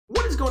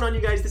What's going on,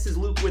 you guys? This is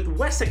Luke with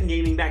West2nd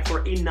Gaming, back for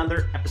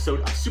another episode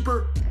of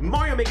Super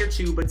Mario Maker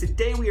 2, but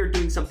today we are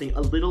doing something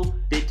a little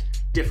bit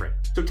different.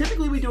 So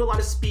typically we do a lot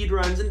of speed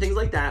runs and things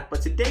like that,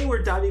 but today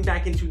we're diving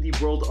back into the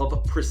world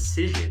of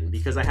precision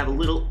because I have a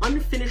little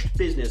unfinished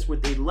business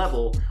with a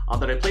level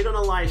that I played on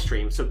a live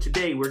stream. So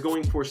today we're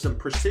going for some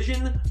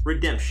precision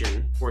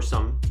redemption, or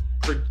some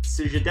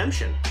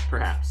precision-demption,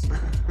 perhaps.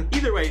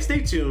 Either way, stay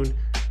tuned.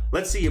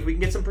 Let's see if we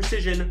can get some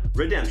precision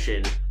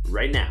redemption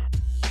right now.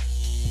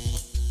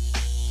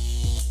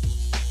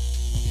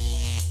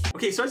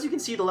 Okay, so as you can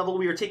see, the level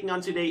we are taking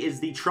on today is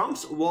the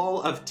Trump's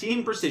Wall of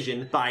Team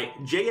Precision by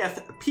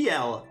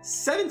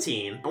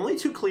JFPL17. Only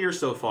 2 clears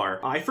so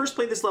far. I first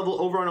played this level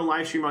over on a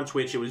live stream on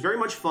Twitch. It was very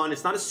much fun.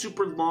 It's not a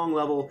super long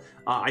level.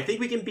 I think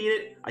we can beat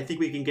it. I think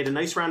we can get a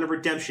nice round of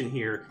redemption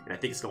here, and I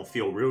think it's gonna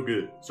feel real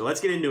good. So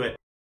let's get into it.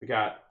 We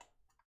got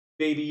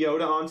Baby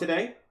Yoda on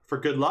today for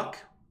good luck.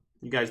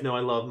 You guys know I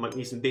love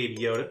me some Baby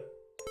Yoda.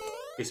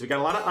 Okay, so we got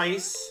a lot of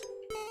ice.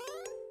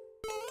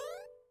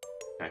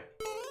 Okay.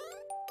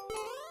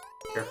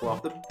 Careful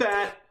off the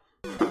bat.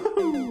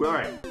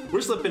 Alright, we're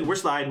slipping, we're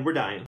sliding, we're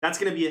dying. That's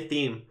gonna be a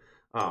theme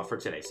for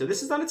today. So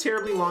this is not a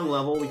terribly long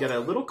level. We got a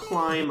little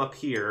climb up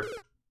here,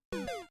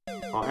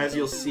 as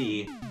you'll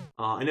see,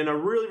 and then a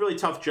really, really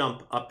tough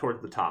jump up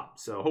toward the top.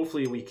 So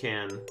hopefully we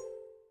can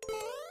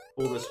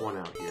pull this one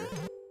out here.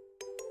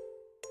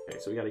 Okay,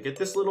 so we gotta get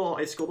this little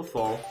icicle to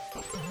fall.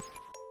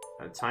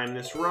 Gotta time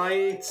this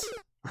right.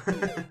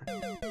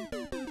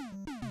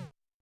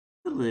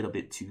 A little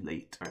bit too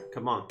late. All right,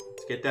 come on.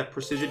 Let's get that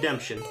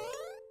precision-demption.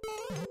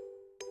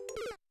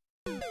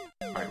 All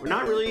right, we're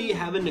not really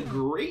having a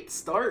great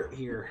start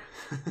here.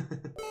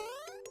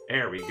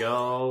 There we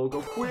go.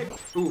 Go quick.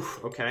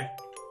 Oof, okay.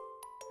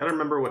 Gotta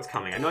remember what's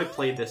coming. I know I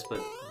played this, but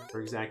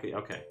for exactly,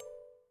 okay.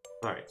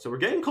 All right, so we're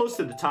getting close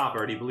to the top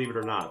already, believe it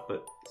or not,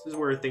 but this is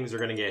where things are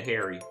gonna get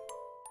hairy.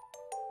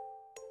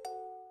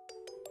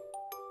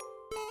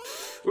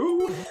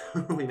 Ooh,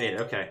 we made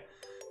it, okay.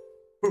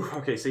 Ooh,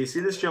 okay, so you see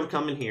this jump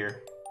coming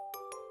here.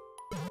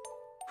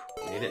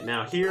 Made it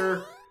now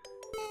here.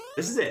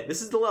 This is it.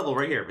 This is the level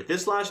right here. But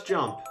this last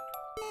jump,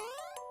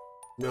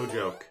 no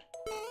joke.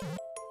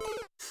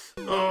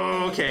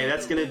 Okay,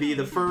 that's gonna be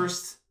the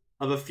first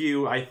of a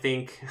few, I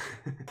think.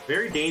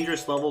 Very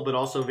dangerous level, but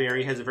also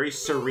has a very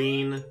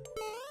serene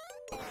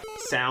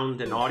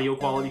sound and audio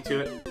quality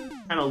to it.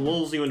 Kind of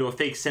lulls you into a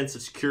fake sense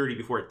of security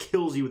before it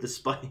kills you with a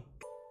spike.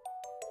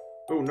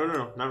 Oh, no, no,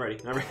 no, not ready,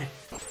 not ready.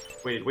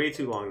 Waited way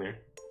too long there.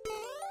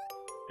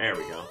 There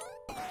we go.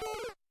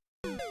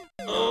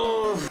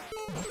 Oh,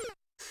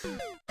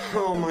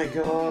 oh my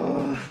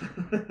god.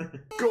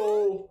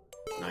 Go.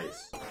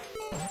 Nice.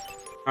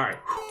 All right.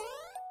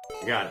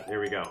 We got it. There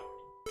we go.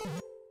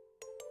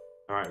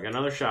 All right, we got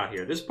another shot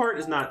here. This part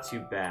is not too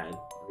bad.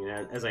 I mean,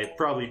 as I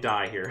probably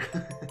die here.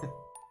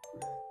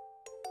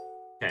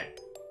 Okay.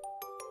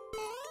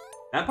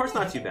 That part's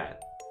not too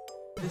bad.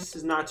 This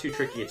is not too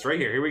tricky. It's right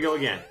here. Here we go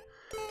again.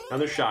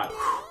 Another shot.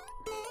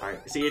 All right.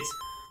 See,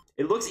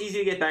 it looks easy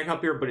to get back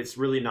up here, but it's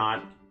really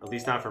not. At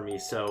least not for me,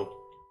 so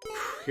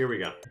here we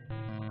go.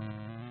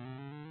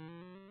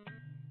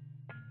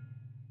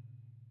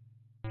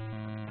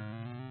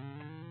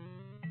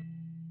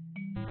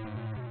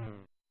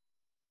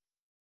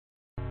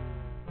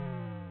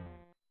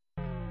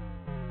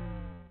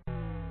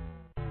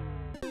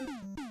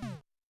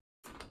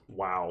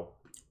 Wow.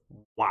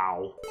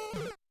 Wow.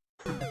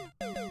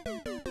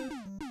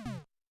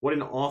 What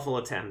an awful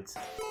attempt.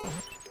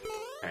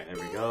 Alright, there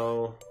we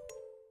go.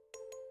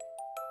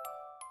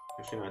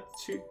 Actually not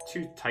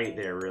too tight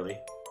there, really.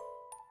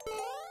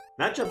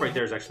 That jump right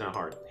there is actually not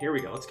hard. Here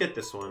we go. Let's get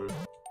this one.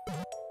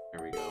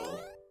 There we go.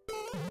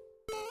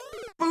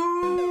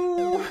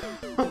 Boo!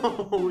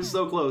 Oh,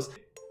 so close.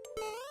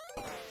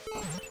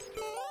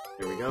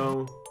 There we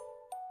go.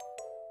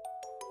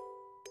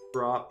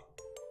 Drop.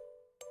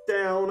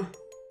 Down.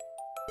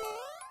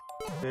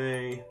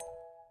 Okay.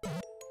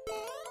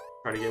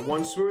 Try to get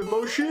one smooth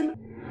motion.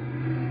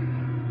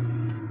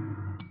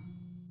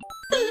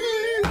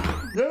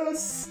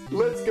 Yes!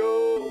 Let's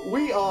go!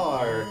 We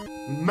are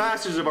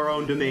masters of our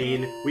own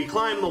domain. We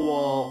climb the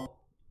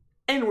wall,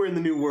 and we're in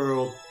the new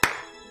world.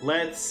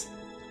 Let's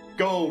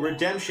go!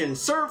 Redemption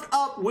served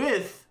up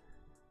with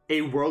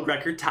a world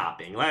record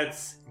topping.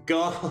 Let's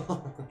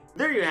go!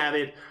 There you have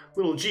it.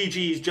 Little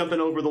GG's jumping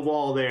over the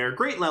wall there.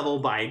 Great level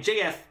by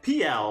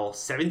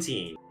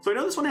JFPL17. So I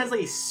know this one has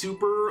a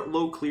super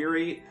low clear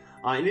rate.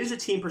 It is a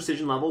team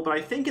precision level, but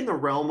I think in the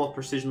realm of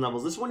precision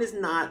levels, this one is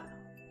not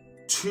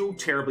too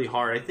terribly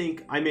hard. I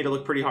think I made it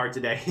look pretty hard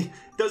today. It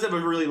does have a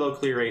really low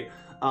clear rate,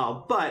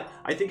 but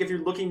I think if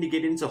you're looking to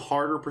get into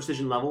harder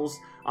precision levels,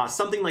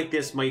 something like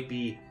this might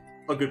be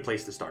a good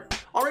place to start.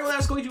 All right, well,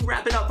 that's going to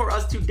wrap it up for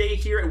us today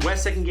here at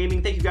West2nd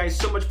Gaming. Thank you guys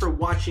so much for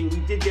watching. We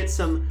did get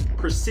some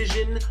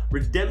precision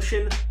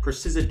redemption,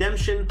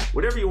 precision-demption,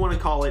 whatever you want to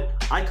call it.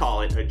 I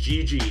call it a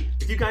GG.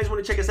 If you guys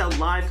want to check us out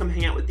live, come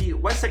hang out with the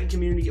West2nd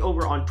community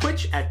over on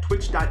Twitch at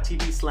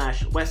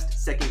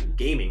twitch.tv/West2nd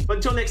Gaming. But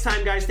until next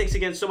time, guys, thanks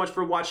again so much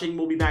for watching.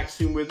 We'll be back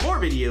soon with more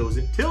videos.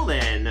 Until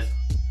then,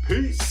 peace.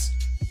 Peace.